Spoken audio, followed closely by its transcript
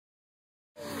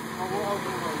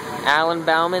Alan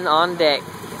Bauman on deck.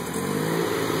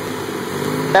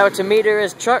 About to meter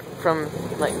his truck from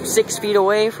like 6 feet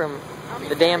away from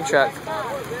the damn truck.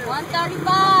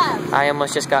 135. I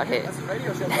almost just got hit.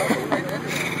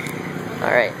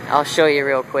 Alright, I'll show you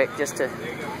real quick. Just to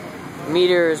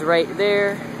meter is right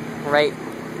there, right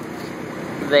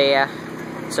there.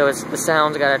 So the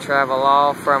sound's got to travel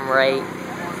all from right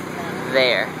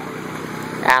there.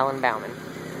 Alan Bauman.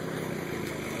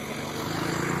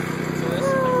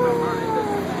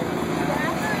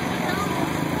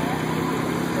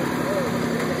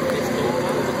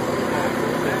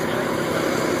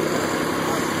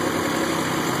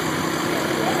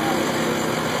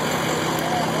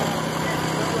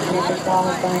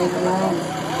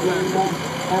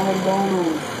 Alan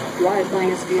Bauman, live by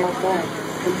SVFI.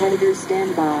 Competitors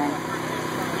stand by.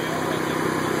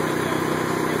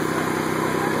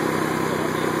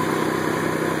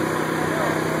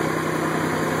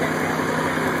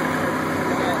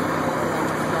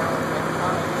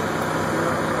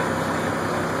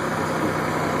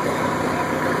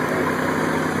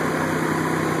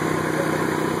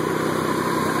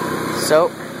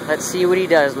 So, let's see what he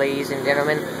does, ladies and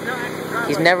gentlemen.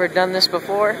 He's never done this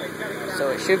before, so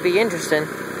it should be interesting.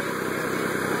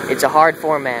 It's a hard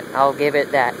format, I'll give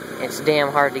it that. It's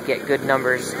damn hard to get good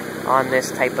numbers on this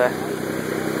type of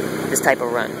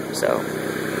run. So,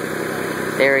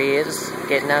 there he is,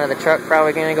 getting out of the truck,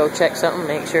 probably gonna go check something,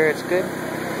 make sure it's good.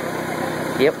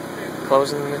 Yep,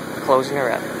 closing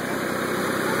her up.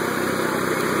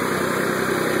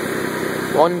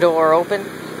 One door open.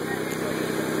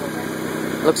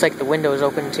 Looks like the window is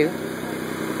open too.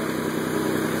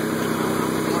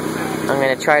 I'm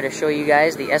going to try to show you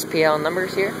guys the SPL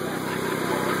numbers here.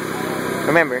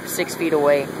 Remember, 6 feet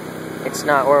away. It's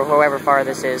not, or however far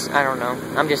this is, I don't know.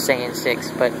 I'm just saying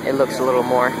 6, but it looks a little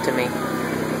more to me.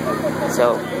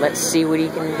 So, let's see what he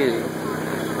can do.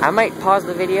 I might pause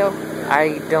the video.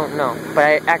 I don't know. But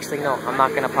I actually, no, I'm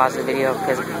not going to pause the video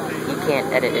because you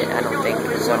can't edit it, I don't think.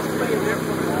 So,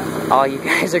 all you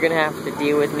guys are going to have to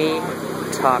deal with me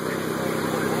talk,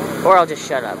 or I'll just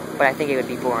shut up, but I think it would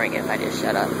be boring if I just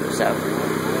shut up, so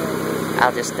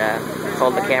I'll just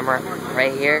hold the camera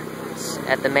right here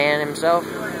at the man himself.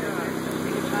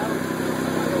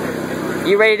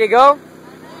 You ready to go?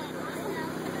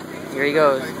 Here he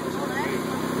goes.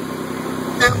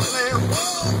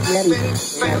 Ready.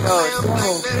 Here he goes.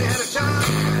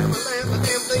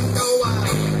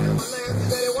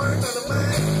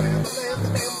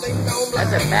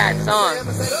 That's a bad song.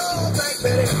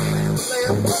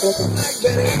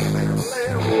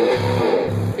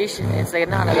 It's like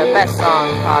not the best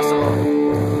song possible.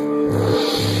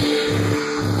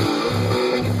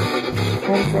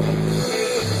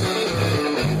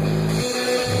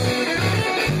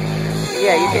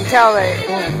 Yeah, you can tell that.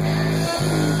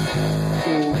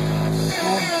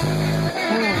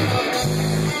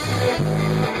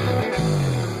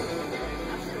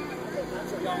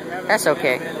 That's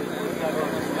okay.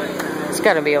 It's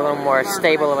gotta be a little more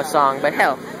stable of a song, but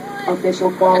hell, Official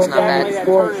that's not bad.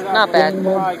 Not bad.